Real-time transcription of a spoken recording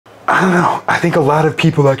I don't know. I think a lot of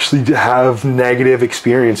people actually have negative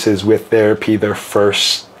experiences with therapy their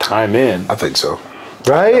first time in. I think so.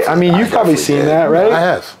 Right? I mean, you've probably seen that, right? I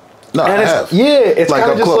have. No, I have. Yeah, it's Like,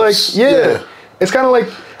 kind of just close. like, yeah. It's kind of like,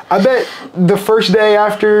 I bet the first day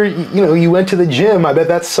after, you went to the gym, I bet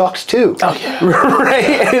that sucks too. Oh, yeah. Right?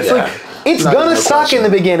 And it's like, it's gonna suck in the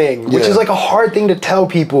beginning, which is like a hard thing to tell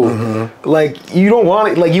people. Like, you don't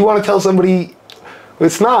want it, like, you want to tell somebody,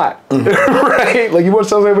 it's not. Right? Like, you want to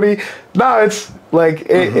tell somebody, no, it's like,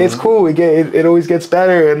 it's cool. It always gets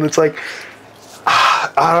better. And it's like,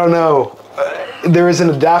 I don't know. There is an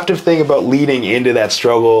adaptive thing about leading into that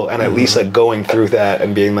struggle and at least like going through that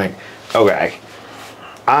and being like, okay,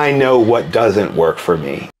 I know what doesn't work for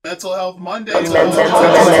me. Mental Health Monday. Mental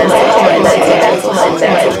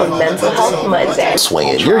Health Monday.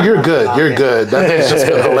 Swinging. You're good. You're good. That thing's just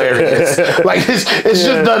been hilarious. Like it's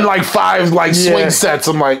just done like 5 swing sets.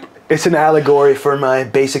 I'm like, it's an allegory for my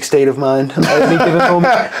basic state of mind at any given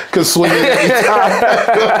moment. Cause swinging anytime.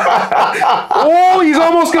 Oh, he's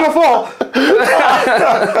almost gonna fall.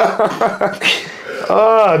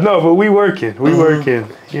 No, but we working,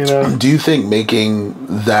 Do you think making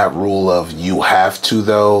that rule of you have to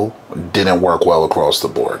though didn't work well across the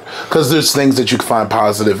board? Because there's things that you can find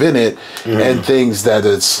positive in it, and things that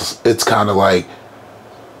it's kind of like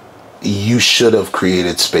you should have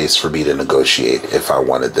created space for me to negotiate if I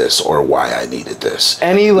wanted this or why I needed this.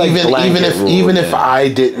 Any like even if I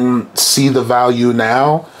didn't see the value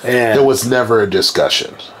now, there was never a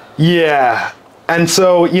discussion. Yeah. And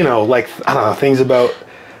so, like, I don't know, things about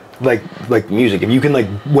like music. If you can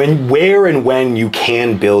where and when you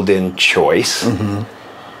can build in choice,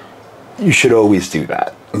 you should always do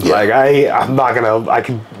that. Yeah. Like I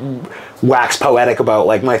could wax poetic about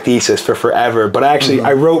like my thesis for forever, but actually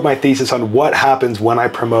I wrote my thesis on what happens when I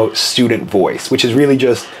promote student voice, which is really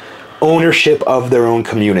just ownership of their own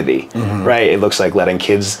community, right? It looks like letting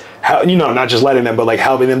kids, not just letting them, but like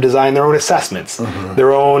helping them design their own assessments,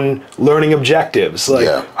 their own learning objectives. Like,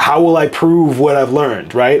 how will I prove what I've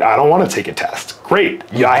learned, right? I don't want to take a test. Great.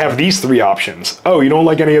 Yeah, I have these 3 options. Oh, you don't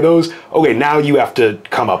like any of those? Okay, now you have to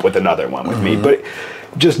come up with another one with me. But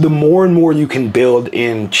just the more and more you can build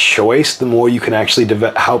in choice, the more you can actually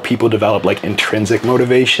how people develop like intrinsic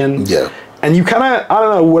motivation. Yeah. And you kind of, I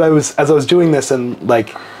don't know, as I was doing this and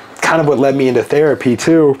like, kind of what led me into therapy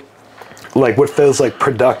too, like what feels like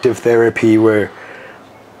productive therapy where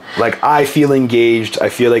like I feel engaged, I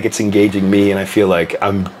feel like it's engaging me, and I feel like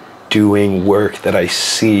I'm doing work that I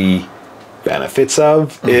see benefits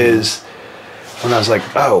of is when I was like,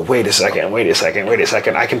 oh, wait a second,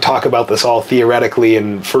 I can talk about this all theoretically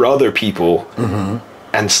and for other people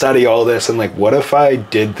and study all this, and like, what if I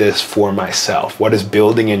did this for myself? What does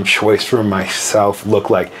building in choice for myself look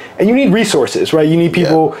like? And you need resources, right? You need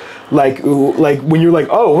people like when you're like,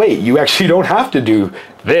 oh wait, you actually don't have to do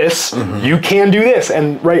this. You can do this.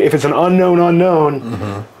 And right, if it's an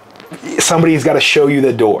unknown, somebody's got to show you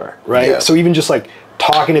the door, right? Yeah. So even just like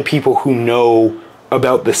talking to people who know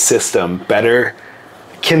about the system better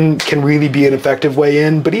can really be an effective way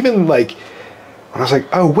in. But even like, I was like,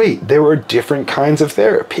 oh wait, there were different kinds of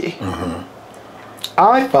therapy.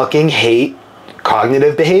 I fucking hate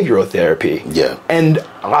cognitive behavioral therapy. Yeah. And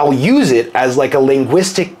I'll use it as like a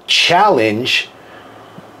linguistic challenge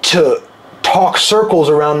to talk circles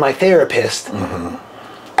around my therapist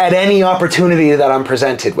at any opportunity that I'm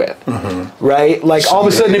presented with. Right? Like so all of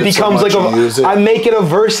a sudden it becomes like I make it a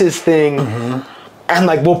versus thing. And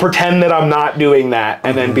like we'll pretend that I'm not doing that,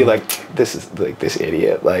 and then be like, "This is like this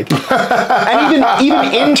idiot." Like, and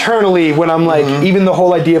even internally, when I'm like, even the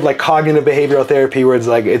whole idea of like cognitive behavioral therapy, where it's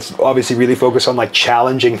like it's obviously really focused on like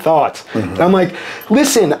challenging thoughts. And I'm like,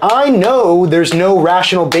 listen, I know there's no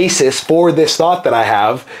rational basis for this thought that I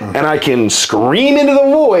have, and I can scream into the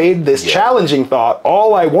void this challenging thought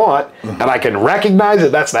all I want, and I can recognize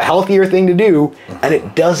that that's the healthier thing to do, and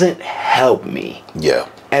it doesn't help me. Yeah.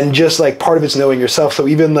 And just like part of it's knowing yourself. So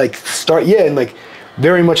even like and like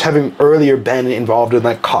very much having earlier been involved in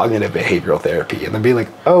like cognitive behavioral therapy, and then being like,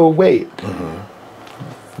 oh wait,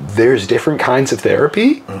 there's different kinds of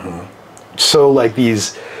therapy. So like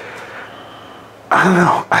these, I don't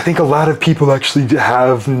know, I think a lot of people actually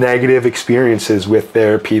have negative experiences with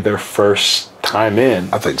therapy their first time in.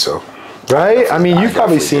 I think so. Right? I mean, you've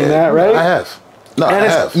probably seen that, right? I have. No, I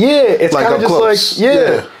have. Yeah, it's like kind of just close.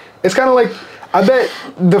 Like, it's kind of like, I bet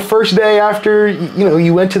the first day after,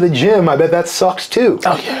 you went to the gym, I bet that sucks too.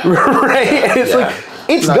 Oh, yeah. Right? And it's like,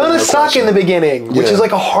 it's gonna suck in the beginning, which is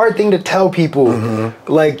like a hard thing to tell people.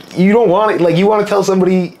 Like, you don't want it, like, you want to tell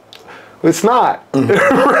somebody, it's not.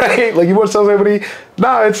 Right? Like, you want to tell somebody,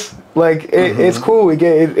 no, it's like, it's cool,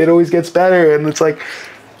 it always gets better. And it's like,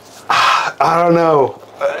 I don't know.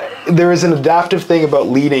 There is an adaptive thing about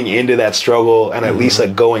leading into that struggle and at least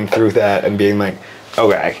like going through that and being like,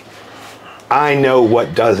 okay, I know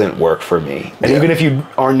what doesn't work for me. And even if you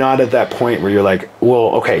are not at that point where you're like,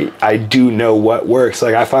 well, okay, I do know what works.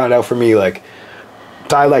 Like I found out for me, like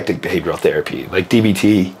dialectic behavioral therapy, like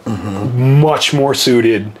DBT, much more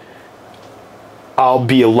suited. I'll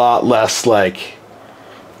be a lot less like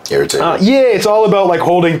irritated. Yeah, it's all about like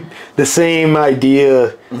holding the same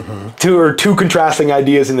idea, two contrasting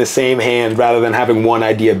ideas in the same hand rather than having one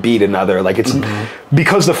idea beat another. Like it's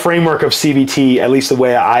because the framework of CBT, at least the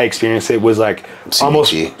way I experienced it, was like CBT.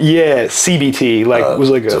 almost CBT, like was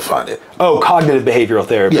like define it. Oh, cognitive behavioral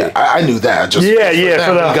therapy. Yeah, I knew that. Just for that,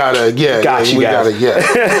 we gotta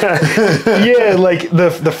yeah, like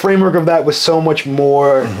the framework of that was so much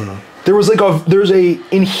more. There was like there's a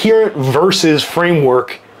inherent versus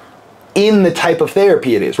framework in the type of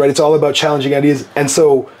therapy it is, right? It's all about challenging ideas. And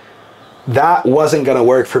so that wasn't going to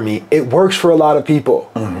work for me. It works for a lot of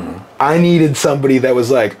people. I needed somebody that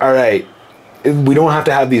was like, all right, we don't have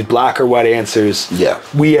to have these black or white answers. Yeah.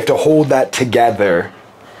 We have to hold that together.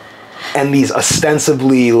 And these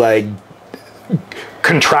ostensibly like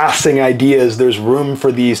contrasting ideas, there's room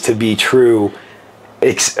for these to be true.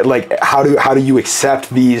 Like how do you accept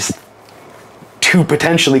these two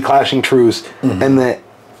potentially clashing truths and then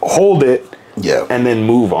hold it and then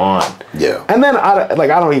move on. And then I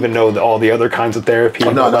don't even know all the other kinds of therapy.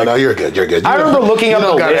 No, you're good. I remember looking up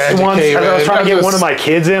the list once as I was trying to get one of my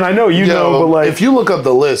kids in. I know you know, but like if you look up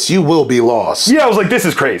the list, you will be lost. Yeah, I was like, this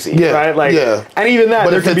is crazy. Right? Like and even that,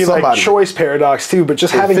 there could be like choice paradox too, but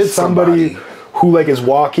just having somebody who like is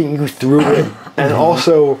walking you through it. And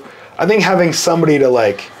also I think having somebody to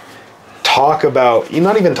like talk about,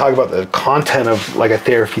 not even talk about the content of like a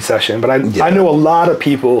therapy session, but I know a lot of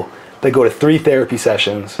people that go to 3 therapy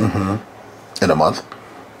sessions in a month,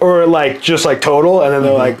 or like just like total, and then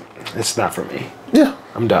they're like, it's not for me. Yeah,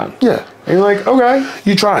 I'm done. Yeah, and you're like, okay,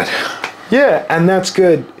 you tried. Yeah, and that's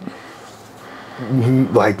good.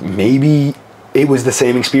 Like maybe it was the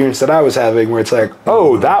same experience that I was having, where it's like,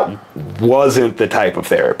 oh, that wasn't the type of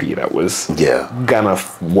therapy that was gonna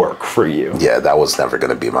work for you. Yeah, that was never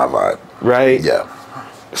gonna be my vibe. Right? Yeah.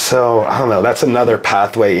 So I don't know. That's another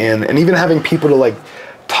pathway in, and even having people to like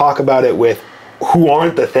talk about it with who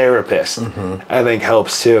aren't the therapist, I think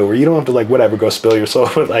helps too. Where you don't have to like whatever go spill your soul,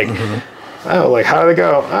 but like. Oh, like how did it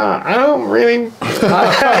go? I don't really.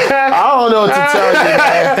 I don't know what to tell you,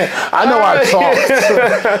 man. I know I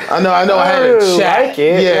talked. I know I had a chat. Like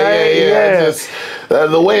it, yeah. Just,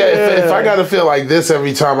 the way if I gotta feel like this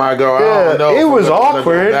every time I go, I don't know. It was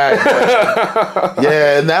awkward.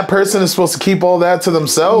 Yeah, and that person is supposed to keep all that to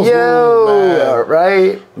themselves.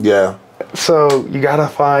 Right? Yeah. So you gotta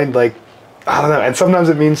find like, I don't know, and sometimes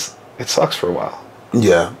it means it sucks for a while.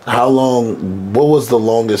 Yeah. How long, what was the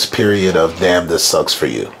longest period of damn this sucks for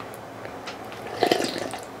you?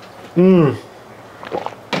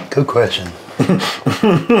 Good question.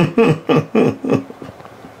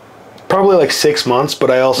 Probably like 6 months, but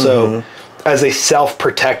I also, as a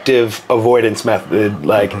self-protective avoidance method,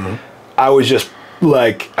 like I was just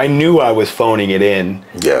like, I knew I was phoning it in.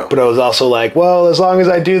 Yeah. But I was also like, well, as long as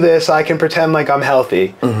I do this, I can pretend like I'm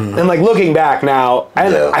healthy. And like looking back now,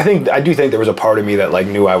 and I do think there was a part of me that like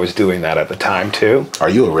knew I was doing that at the time too.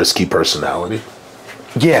 Are you a risky personality?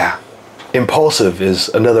 Yeah. Impulsive is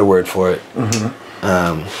another word for it.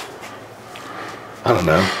 I don't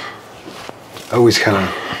know. Always kind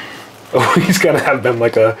of have them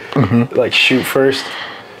like a like shoot first.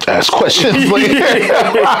 Ask questions later. Yeah.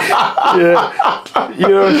 You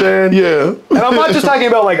know what I'm saying? Yeah. And I'm not just talking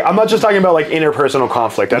about like interpersonal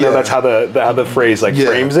conflict. I know that's how the phrase like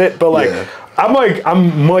frames it, but like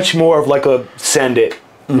I'm much more of like a send it.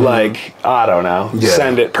 Like, I don't know.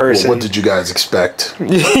 Send it person. Well, what did you guys expect?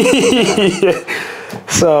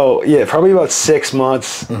 So yeah, probably about 6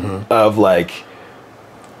 months of like,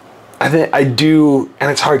 I think I do, and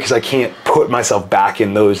it's hard because I can't put myself back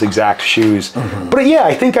in those exact shoes. But yeah,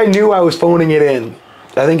 I think I knew I was phoning it in.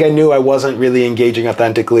 I think I knew I wasn't really engaging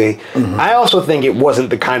authentically. I also think it wasn't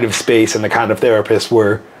the kind of space and the kind of therapist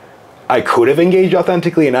where I could have engaged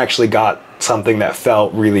authentically and actually got something that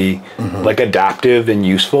felt really like adaptive and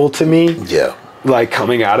useful to me. Yeah. Like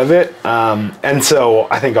coming out of it. And so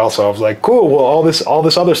I think also I was like, cool, well all this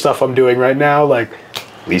other stuff I'm doing right now, like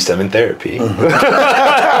at least I'm in therapy. You know what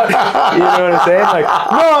I'm saying? Like,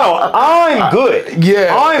 no, I'm good.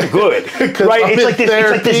 Yeah. I'm good. Right? I'm It's like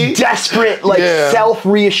this desperate, like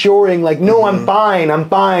self-reassuring, like, no, I'm fine.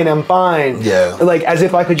 Yeah. Like, as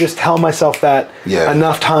if I could just tell myself that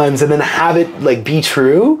enough times and then have it like be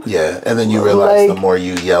true. Yeah. And then you realize the more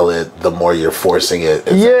you yell it, the more you're forcing it.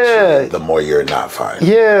 The more you're not fine.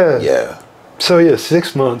 Yeah. Yeah. So yeah,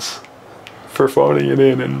 6 months for phoning it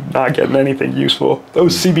in and not getting anything useful. That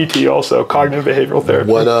was CBT also, cognitive behavioral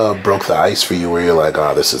therapy. What broke the ice for you where you're like,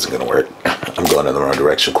 oh, this isn't going to work. I'm going in the wrong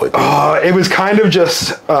direction quickly. It was kind of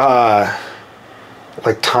just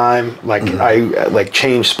like time. Like I like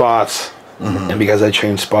changed spots. And because I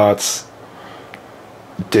changed spots,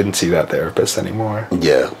 didn't see that therapist anymore.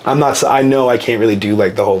 Yeah. I know I can't really do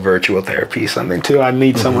like the whole virtual therapy something too. I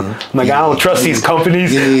need someone. I'm like, I don't trust these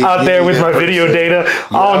companies out there with my video data.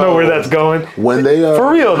 I don't know where that's going. When they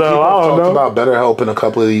for real though, I don't know. About BetterHelp and a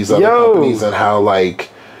couple of these other companies and how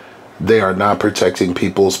like they are not protecting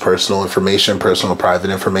people's personal information, personal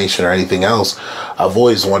private information or anything else. I've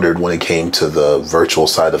always wondered when it came to the virtual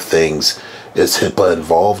side of things, is HIPAA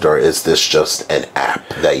involved or is this just an app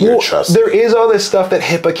that you're trusting? There is all this stuff that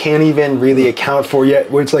HIPAA can't even really account for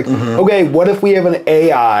yet, where it's like, okay, what if we have an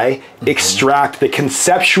AI extract the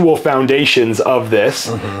conceptual foundations of this,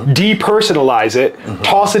 depersonalize it,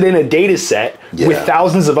 toss it in a data set with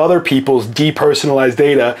thousands of other people's depersonalized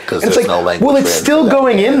data. And it's like, no well, it's still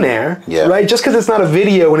going in there, right? Just because it's not a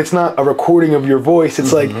video and it's not a recording of your voice,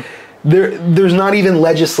 it's like, there's not even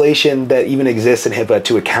legislation that even exists in HIPAA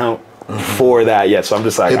to account for that yet, so I'm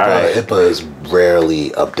just like, all right. HIPAA is rarely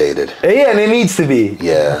updated. Yeah, and it needs to be.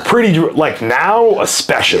 Yeah. Pretty, like now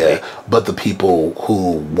especially. Yeah, but the people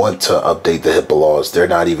who want to update the HIPAA laws, they're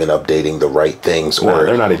not even updating the right things. No,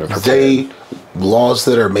 they're not even prepared. Laws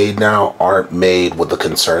that are made now aren't made with the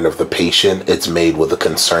concern of the patient. It's made with the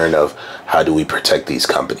concern of how do we protect these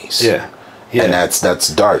companies. Yeah. And that's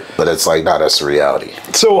dark, but it's like, no, that's the reality.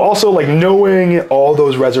 So also like knowing all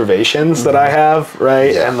those reservations that I have,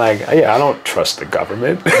 right? And like, I don't trust the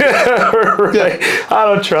government. Right? I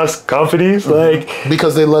don't trust companies, like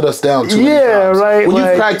because they let us down too many times. Right.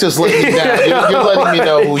 Well, you practice letting me down. You're letting me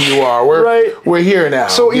know who you are. We're here now.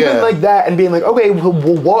 So even like that and being like, okay, well,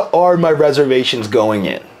 what are my reservations going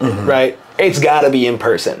in? Right? It's got to be in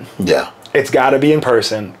person. Yeah. It's got to be in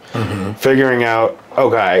person. Figuring out,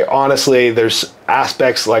 okay, honestly, there's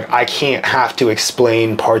aspects like I can't have to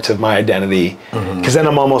explain parts of my identity because then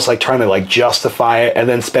I'm almost like trying to like justify it and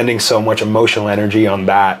then spending so much emotional energy on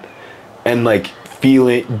that and like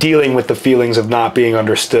dealing with the feelings of not being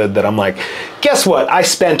understood that I'm like, guess what? I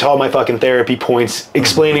spent all my fucking therapy points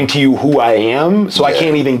explaining to you who I am, so I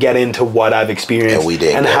can't even get into what I've experienced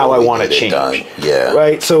and how I want to change. Yeah.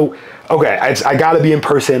 Right? So okay, I got to be in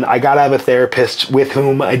person. I got to have a therapist with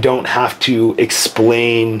whom I don't have to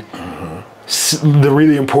explain the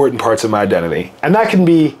really important parts of my identity. And that can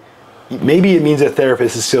be, maybe it means that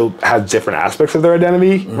therapist still has different aspects of their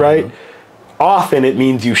identity, right? Often it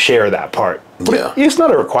means you share that part. But it's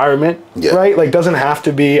not a requirement, right? Like, doesn't have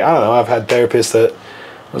to be, I don't know, I've had therapists that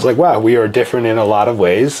was like, wow, we are different in a lot of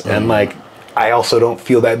ways. And like, I also don't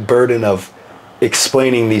feel that burden of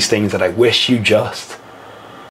explaining these things that I wish you just